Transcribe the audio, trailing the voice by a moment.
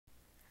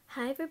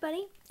Hi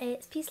everybody,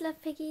 it's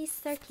PeaceLovePiggies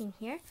 13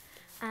 here,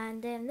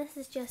 and this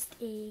is just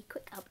a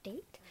quick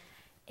update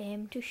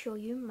to show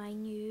you my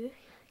new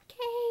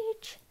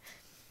cage.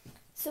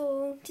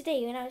 So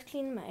today when I was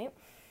cleaning them out,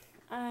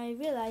 I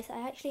realised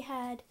I actually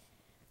had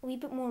a wee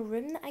bit more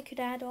room that I could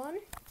add on.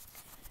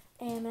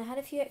 I had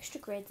a few extra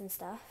grids and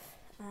stuff,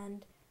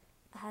 and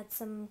I had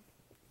some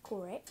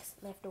Corex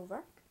left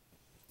over,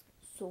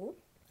 so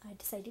I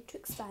decided to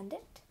expand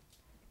it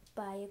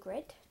by a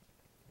grid.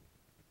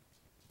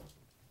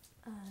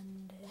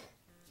 And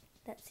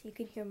you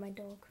can hear my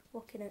dog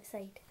walking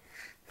outside.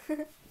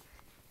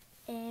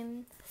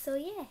 So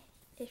yeah,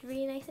 it's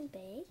really nice and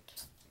big,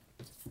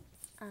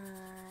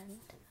 and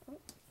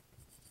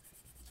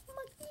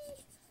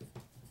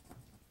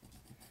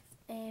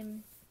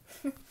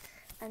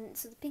and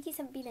so the piggies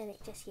haven't been in it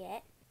just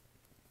yet,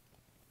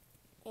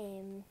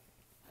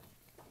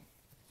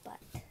 but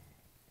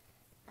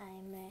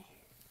I'm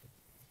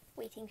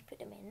waiting to put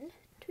them in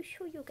to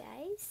show you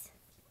guys.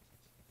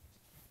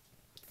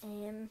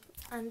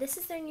 And this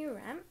is their new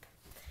ramp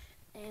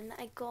that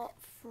I got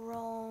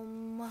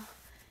from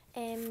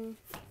is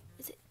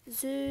it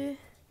Zoo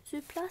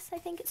Plus, I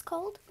think it's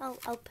called.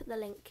 I'll put the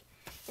link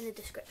in the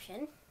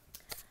description.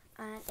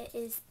 And it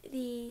is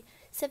the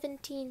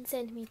 17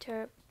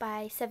 centimeter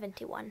by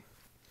 71.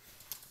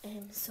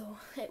 So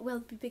it will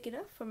be big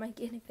enough for my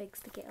guinea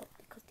pigs to get up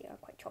because they are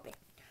quite chubby.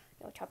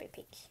 They're chubby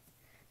pigs.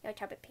 They're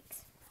chubby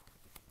pigs.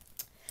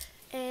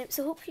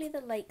 So hopefully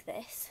they'll like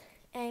this.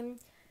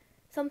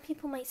 Some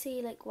people might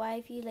say, like, why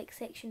have you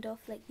sectioned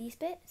off like these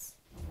bits?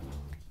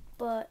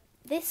 But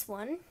this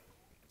one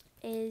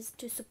is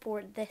to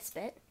support this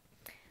bit,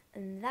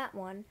 and that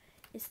one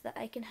is that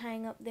I can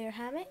hang up their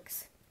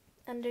hammocks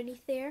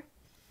underneath there,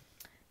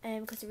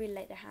 because I really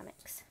like their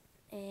hammocks.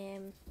 So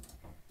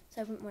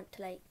I wouldn't want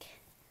to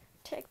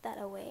take that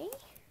away.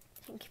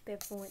 I think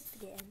Pepper wants to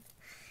get in.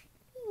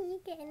 You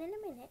get in a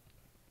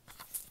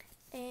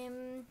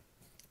minute.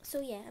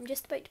 So yeah, I'm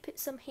just about to put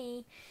some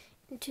hay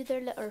into their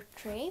litter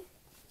tray.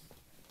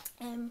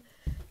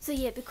 So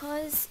yeah,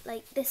 because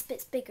this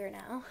bit's bigger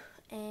now,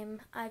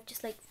 I've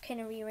just kind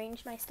of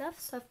rearranged my stuff.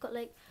 So I've got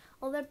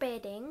all their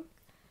bedding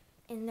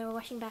in their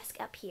washing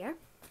basket up here,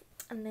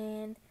 and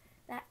then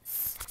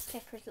that's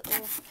Pepper's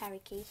little carry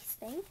case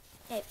thing,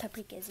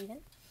 paprikas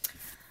even.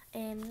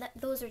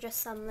 Those are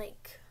just some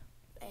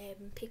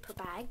paper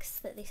bags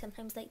that they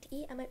sometimes like to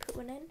eat. I might put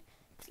one in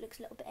because it looks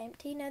a little bit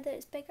empty now that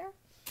it's bigger.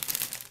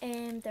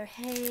 Their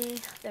hay,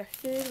 their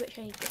food, which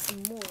I need to get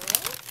some more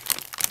of.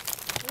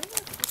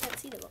 You can't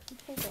see the bottom.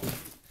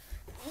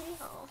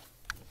 Hold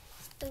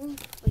on.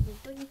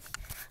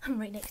 I'm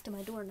right next to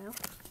my door now.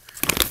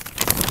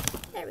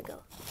 There we go.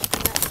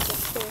 And that's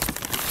just the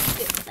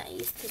bit that I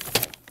used to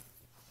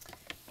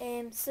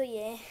do. So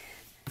yeah.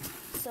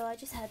 So I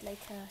just had a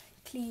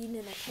clean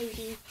and a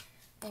tidy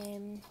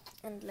and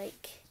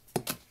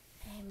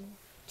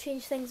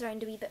change things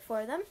around a wee bit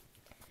for them.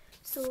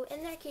 So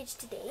in their cage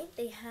today,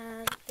 they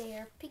have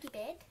their piggy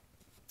bed.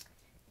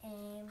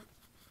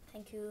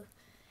 Thank you,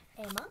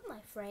 Emma, my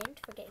friend,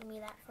 for getting me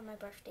that for my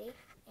birthday.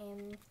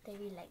 They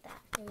really like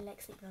that. They really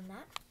like sleeping on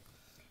that.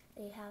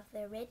 They have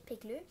their red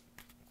pigloo.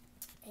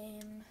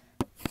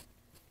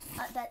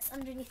 That's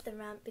underneath the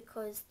ramp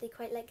because they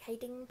quite like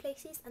hiding in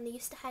places, and they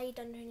used to hide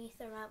underneath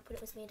the ramp when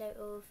it was made out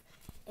of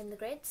the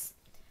grids.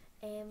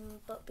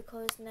 But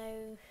because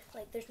now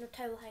there's no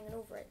towel hanging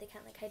over it, they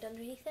can't hide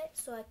underneath it,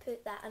 so I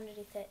put that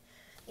underneath it,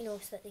 so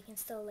that they can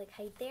still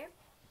hide there.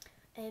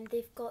 And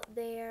they've got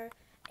their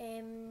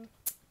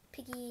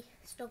piggy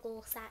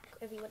snuggle sack,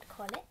 whatever you want to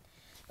call it,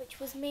 which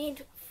was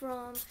made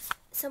from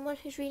someone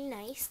who's really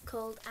nice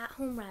called At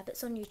Home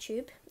Rabbits on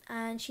YouTube,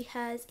 and she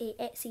has a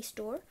Etsy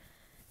store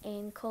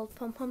called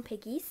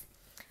Piggies,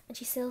 and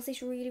she sells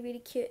these really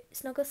cute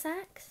snuggle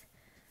sacks.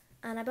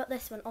 And I bought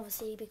this one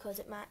obviously because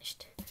it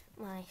matched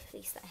my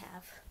fleece that I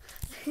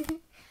have.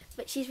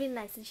 But she's really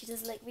nice and she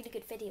does really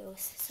good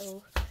videos,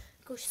 so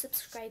go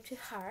subscribe to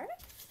her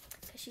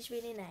because she's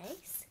really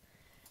nice.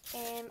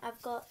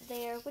 I've got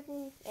their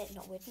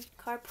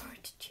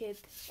cardboard tube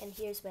in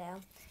here as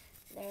well.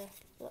 Their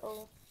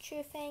little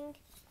chew thing,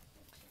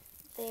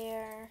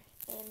 their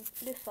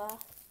loofah,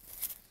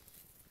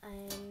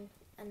 and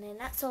then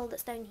that's all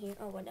that's down here.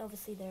 Oh, and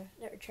obviously their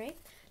litter tray.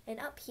 And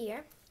up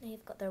here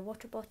they've got their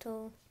water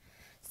bottle.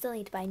 Still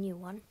need to buy a new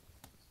one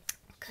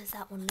because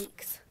that one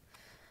leaks.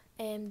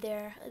 They've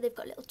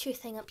got a little chew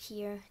thing up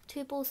here,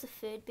 2 bowls of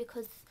food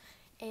because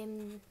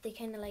they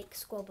kind of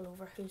squabble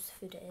over whose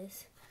food it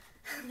is.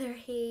 Their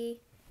hay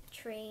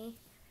tray,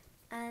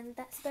 and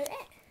that's about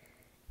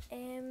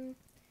it.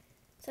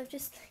 So I've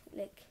just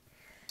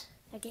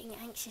I'm getting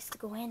anxious to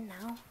go in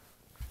now.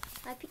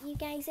 I put you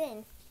guys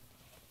in,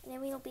 and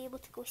then we'll be able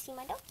to go see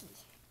my doggie.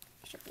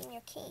 She'll be in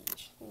your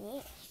cage.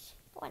 Yes.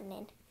 Go on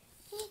then.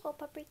 Here you go,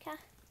 Paprika.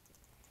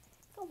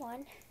 Go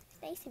on.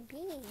 It's nice and big.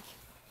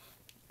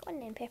 Go on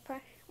then,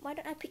 Pepper. Why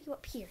don't I put you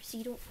up here so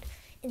you don't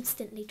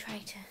instantly try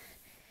to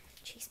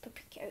chase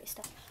Paprika out of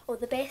stuff. Oh,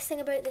 the best thing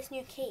about this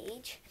new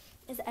cage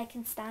is that I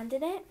can stand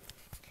in it,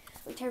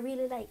 which I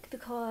really like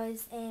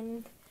because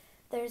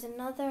there's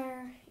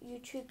another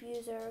YouTube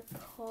user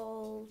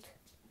called,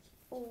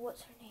 oh,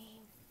 what's her name?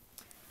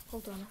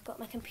 Hold on, I've got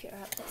my computer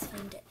up, let's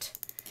find it.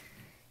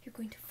 You're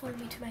going to follow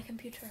me to my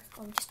computer.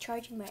 Oh, I'm just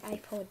charging my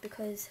iPod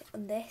because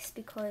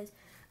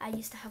I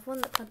used to have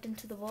one that plugged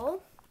into the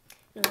wall,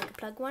 you know, like a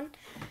plug one.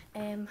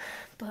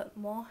 But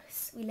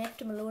Moss, we left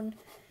him alone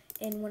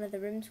in one of the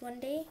rooms one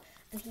day,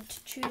 and how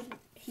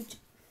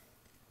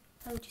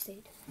would you say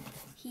it?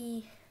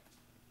 He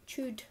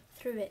chewed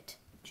through the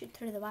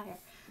wire.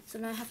 So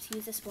now I have to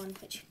use this one,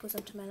 which goes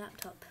onto my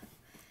laptop.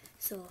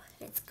 So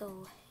let's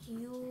go.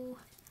 YouTube.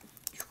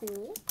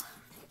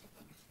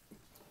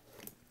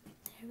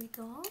 There we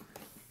go.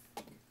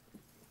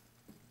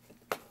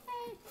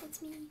 Hey,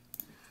 that's me.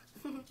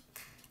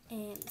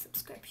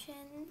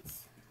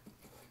 Subscriptions.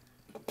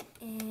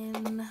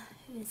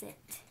 Who is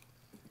it?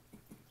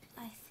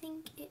 I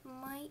think it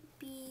might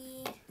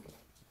be.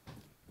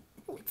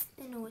 Oh,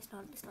 no, it's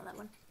not. It's not that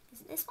one.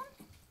 Is it this one?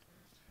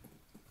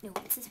 No,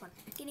 it's this one.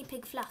 Guinea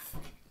pig fluff.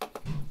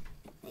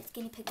 It's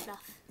guinea pig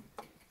fluff.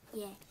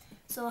 Yeah.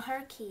 So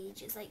her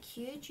cage is like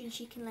huge, and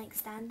she can like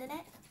stand in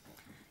it,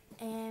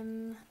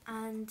 and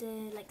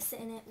like sit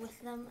in it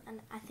with them. And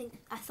I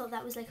thought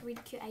that was like a really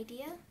cute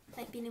idea,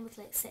 like being able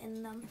to like sit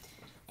in them,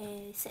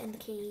 sit in the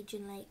cage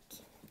and like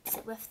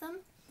sit with them.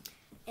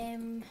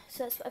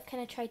 So that's what I've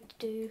kind of tried to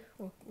do,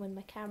 well, when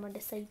my camera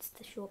decides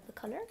to show up the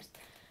colours,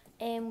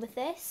 with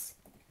this.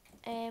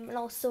 And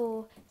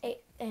also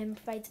it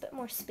provides a bit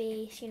more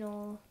space, you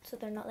know, so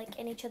they're not like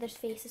in each other's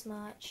face as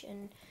much,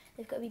 and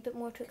they've got a wee bit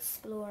more to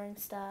explore and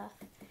stuff.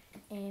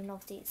 And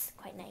obviously it's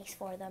quite nice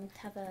for them to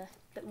have a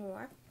bit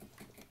more.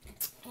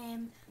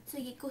 So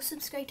you go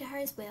subscribe to her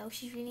as well.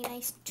 She's really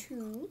nice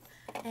too.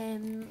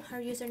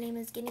 Her username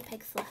is Guinea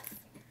Pig Fluff.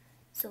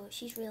 So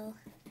she's really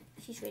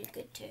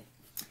good too.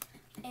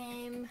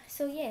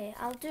 So yeah,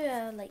 I'll do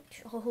a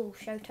whole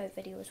shout out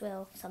video as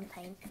well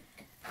sometime.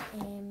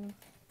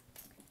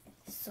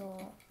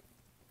 So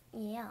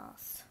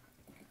yes.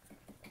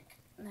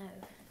 Now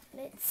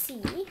let's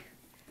see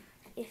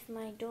if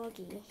my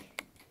doggie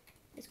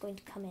is going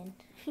to come in.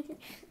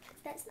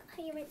 That's not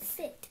how you're meant to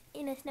sit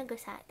in a snuggle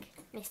sack,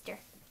 mister.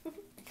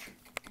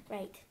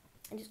 Right,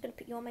 I'm just going to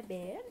put you on my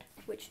bed,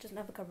 which doesn't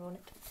have a cover on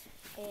it.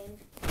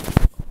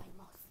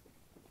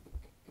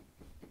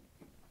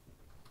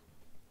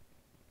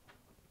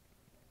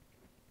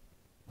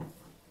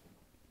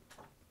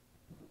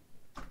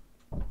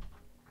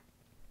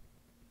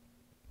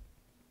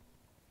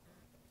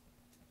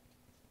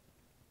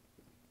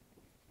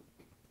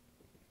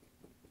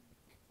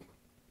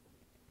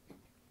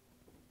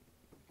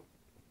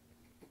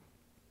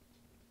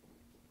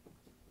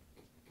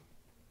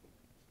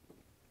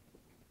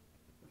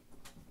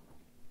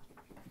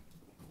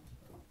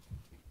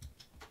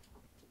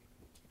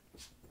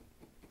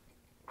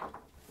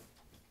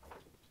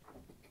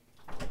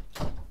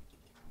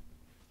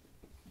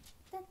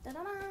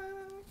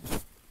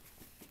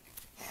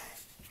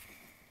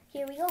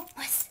 Here we go.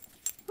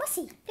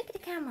 Mussy, look at the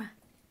camera.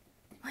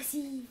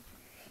 Mussy.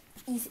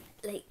 He's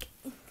like,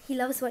 he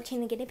loves watching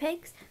the guinea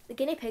pigs. The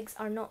guinea pigs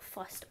are not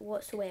fussed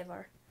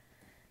whatsoever.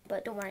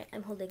 But don't worry,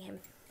 I'm holding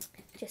him,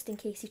 just in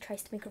case he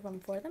tries to make a run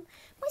for them.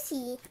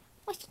 Mussy,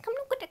 come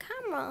look at the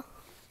camera.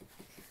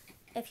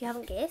 If you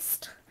haven't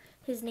guessed,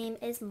 his name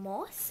is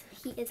Moss.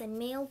 He is a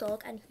male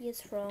dog, and he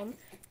is from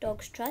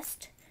Dogs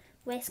Trust,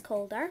 West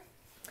Calder.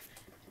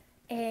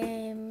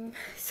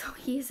 So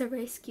he is a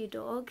rescue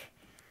dog,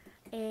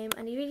 and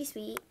he's really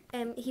sweet.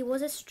 He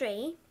was a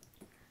stray,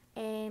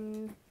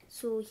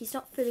 so he's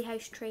not fully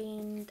house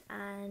trained,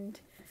 and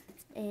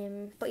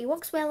but he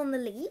walks well on the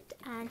lead,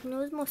 and he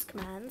knows most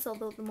commands,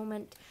 although at the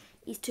moment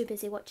he's too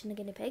busy watching the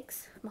guinea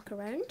pigs muck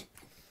around.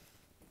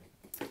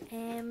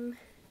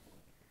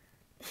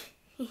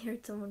 He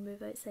heard someone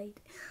move outside.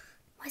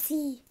 Was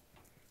he?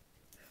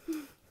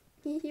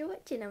 You're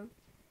watching him.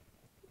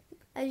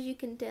 As you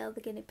can tell, the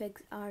guinea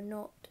pigs are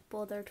not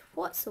bothered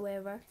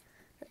whatsoever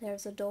that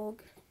there's a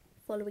dog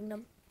following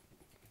them.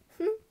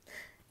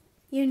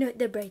 You're not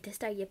the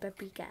brightest, are you,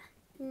 Paprika?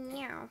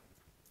 Meow.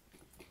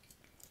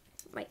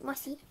 Right,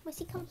 Mossy,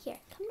 come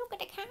here. Come look at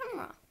the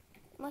camera.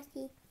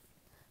 Mossy.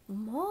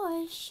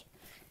 Mosh,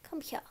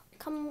 come here.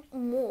 Come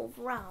move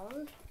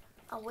round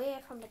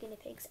away from the guinea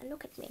pigs and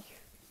look at me.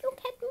 Look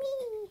at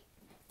me.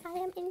 I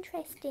am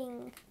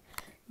interesting.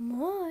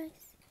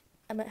 Moss.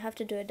 I might have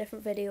to do a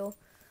different video,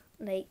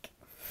 like,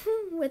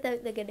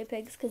 without the guinea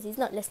pigs, because he's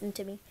not listening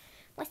to me.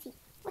 Mossy,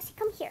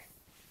 come here.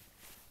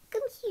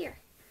 Come here.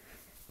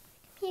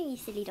 Come here, you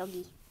silly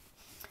doggy.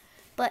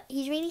 But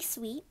he's really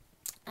sweet,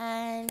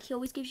 and he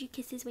always gives you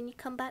kisses when you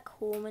come back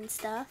home and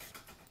stuff.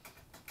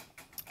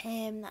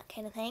 That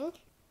kind of thing.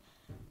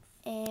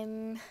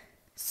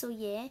 So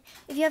yeah,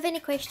 if you have any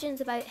questions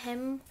about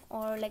him,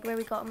 or like where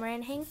we got him or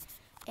anything,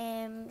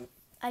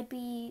 I'd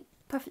be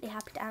perfectly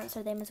happy to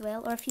answer them as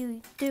well. Or if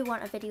you do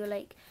want a video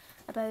like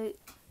about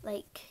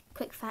like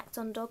quick facts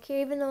on dog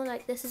care, even though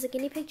like this is a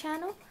guinea pig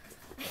channel.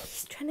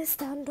 He's trying to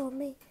stand on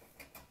me.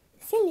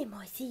 Silly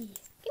Mossy.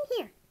 Come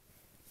here.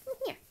 Come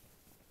here.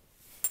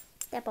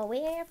 Step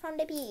away from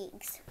the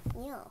pigs.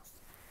 Yes.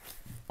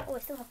 Oh, I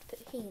still have to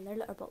put hay in their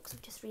litter box.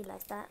 I've just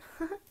realised that.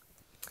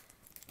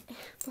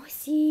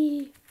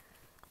 Mossy.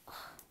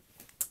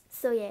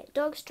 So yeah,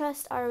 Dogs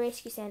Trust are a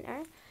rescue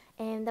centre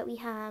that we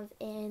have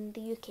in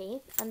the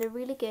UK, and they're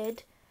really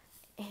good.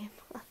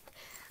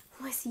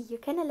 Mossy, you're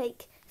kind of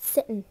like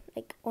sitting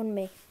like on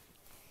me.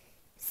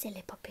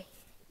 Silly puppy.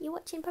 You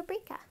watching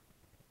Paprika?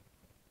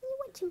 You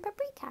watching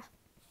Paprika?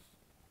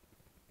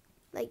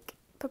 Like,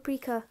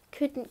 Paprika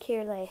couldn't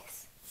care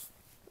less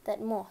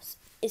that Moss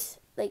is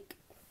like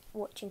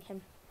watching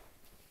him.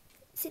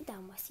 Sit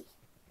down, Mossy.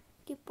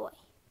 Good boy.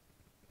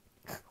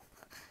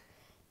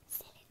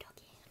 Silly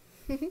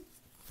doggy.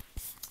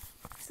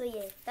 So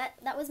yeah,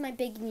 that was my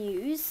big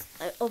news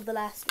of the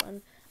last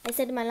one. I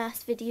said in my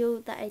last video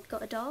that I'd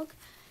got a dog,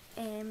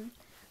 but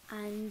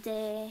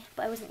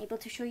I wasn't able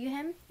to show you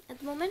him at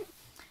the moment.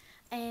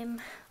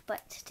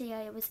 But today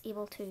I was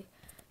able to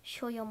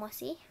show you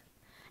Mossy.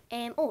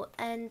 Oh,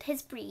 and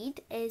his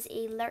breed is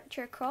a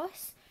Lurcher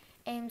cross.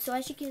 So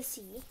as you can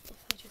see, if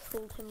I just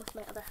hold him with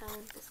my other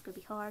hand, this is gonna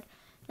be hard.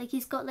 Like,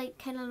 he's got like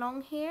kind of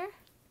long hair.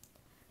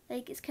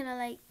 Like, it's kind of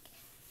like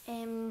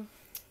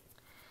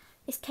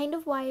it's kind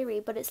of wiry,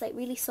 but it's like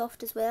really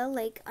soft as well.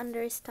 Like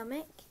under his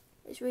stomach,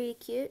 it's really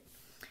cute.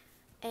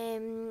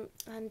 And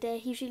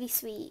he's really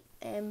sweet.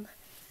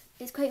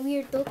 It's quite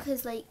weird though,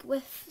 because like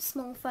with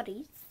small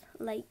furries,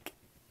 like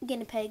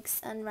guinea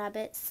pigs and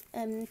rabbits,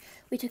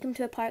 we took him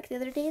to a park the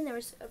other day, and there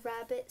was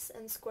rabbits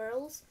and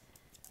squirrels,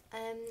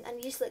 and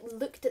we just like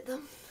looked at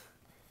them.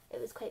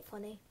 It was quite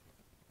funny.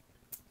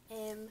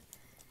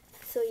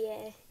 So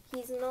yeah,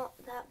 he's not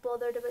that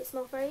bothered about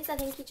small furries. I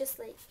think he just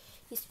like,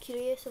 he's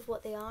curious of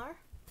what they are,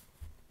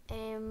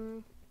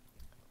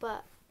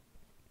 but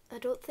I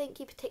don't think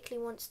he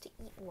particularly wants to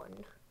eat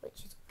one,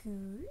 which is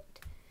good.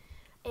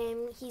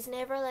 He's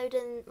never allowed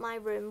in my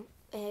room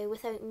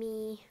without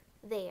me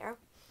there,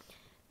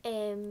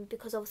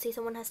 because obviously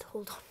someone has to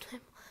hold on to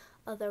him,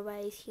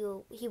 otherwise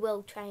he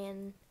will try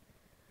and,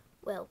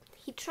 well,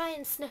 he'd try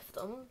and sniff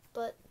them,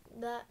 but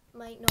that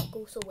might not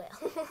go so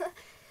well.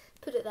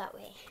 Put it that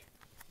way.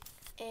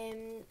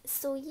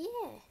 So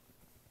yeah,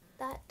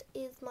 that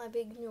is my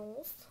big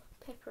news.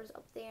 Pepper's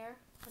up there.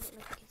 I don't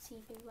know if you can see,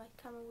 maybe my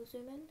camera will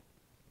zoom in.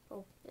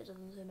 Oh, it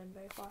doesn't zoom in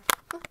very far.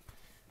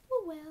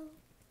 Oh well.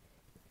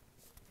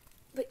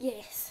 But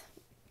yes,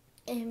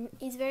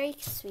 he's very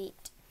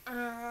sweet.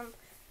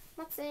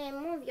 Mossy,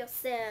 move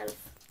yourself.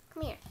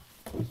 Come here.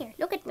 Come here.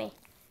 Look at me.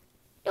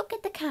 Look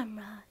at the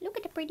camera. Look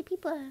at the pretty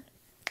people.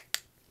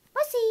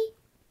 Mossy.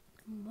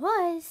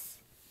 Moss.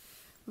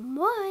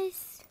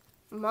 Moss.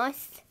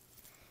 Moss.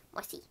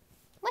 Mossy.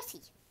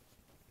 Mossy.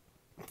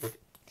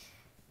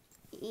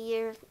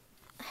 You're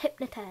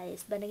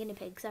hypnotized by the guinea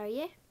pigs, are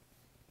you?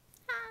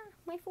 Ah,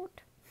 my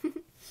fault.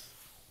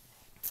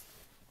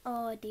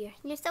 Oh dear,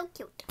 you're so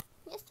cute.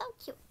 You're so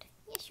cute.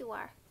 Yes, you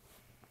are.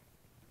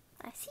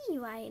 I see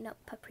you eyeing up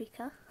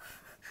Paprika.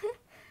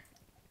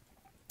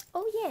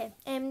 Oh yeah.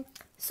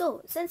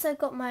 So since I've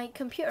got my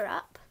computer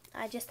up,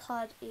 I just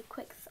had a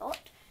quick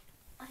thought.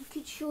 I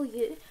could show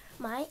you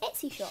my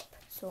Etsy shop.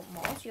 So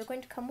Moss, you're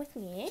going to come with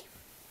me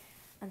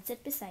and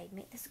sit beside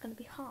me. This is going to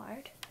be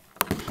hard.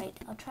 Right,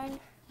 I'll try and...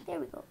 There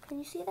we go. Can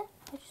you see that?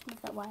 I'll just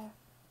move that wire.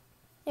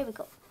 There we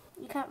go.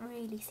 You can't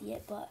really see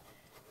it, but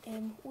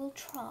we'll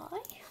try.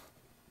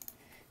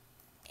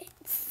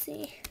 Let's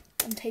see.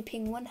 I'm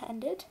typing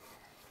one-handed.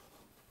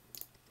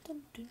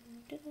 Dun, dun,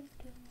 dun,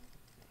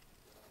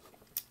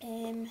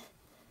 dun.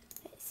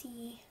 Let's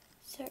see.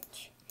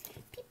 Search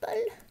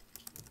people.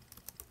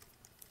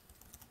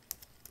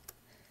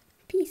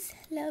 Peace,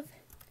 love,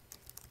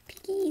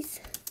 piggies.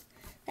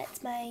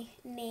 That's my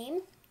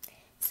name.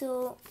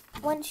 So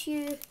once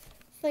you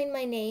find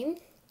my name,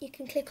 you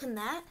can click on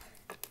that.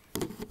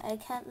 I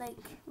can't like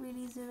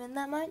really zoom in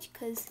that much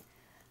because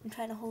I'm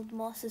trying to hold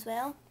Moss as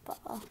well, but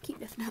I'll keep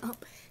lifting it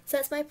up. So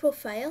that's my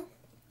profile.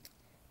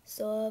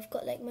 So I've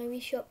got like my wee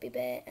shoppy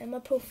bit and my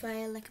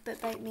profile, like a bit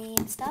about me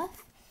and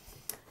stuff.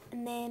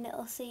 And then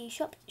it'll say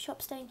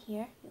shops down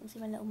here. You can see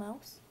my little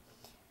mouse.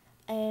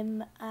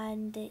 And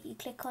you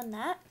click on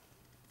that.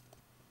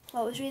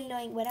 Well, it was really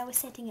annoying when I was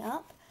setting it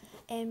up,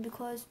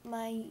 because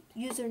my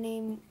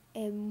username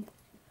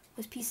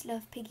was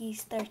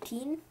PeaceLovePiggies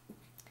 13.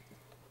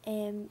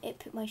 It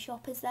put my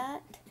shop as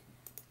that,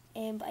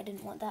 but I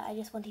didn't want that. I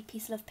just wanted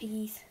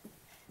PeaceLovePiggies,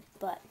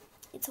 but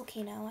it's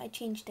okay now. I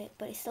changed it,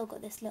 but it's still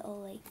got this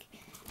little like.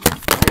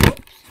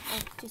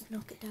 I'll just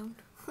knock it down.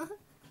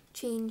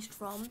 Changed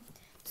from.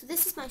 So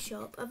this is my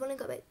shop. I've only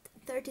got about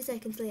 30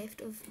 seconds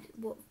left of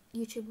what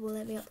YouTube will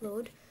let me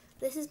upload.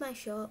 This is my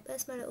shop.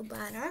 That's my little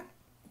banner.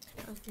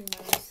 Of my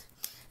mouse.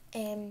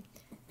 And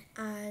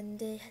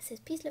it says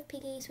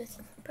PeaceLovePiggies with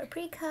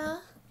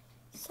paprika,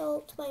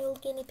 salt, my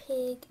old guinea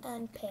pig,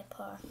 and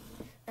pepper.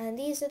 And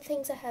these are the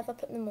things I have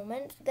up at the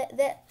moment.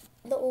 That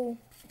little,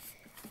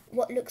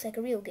 what looks like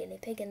a real guinea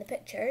pig in the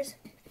pictures,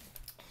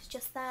 it's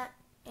just that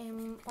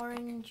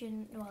orange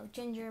and, well,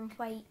 ginger and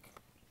white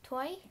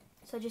toy.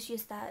 So I just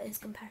use that as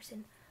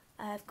comparison.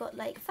 I've got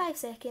like 5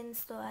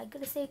 seconds, so I'm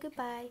gonna say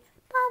goodbye.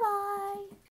 Bye bye.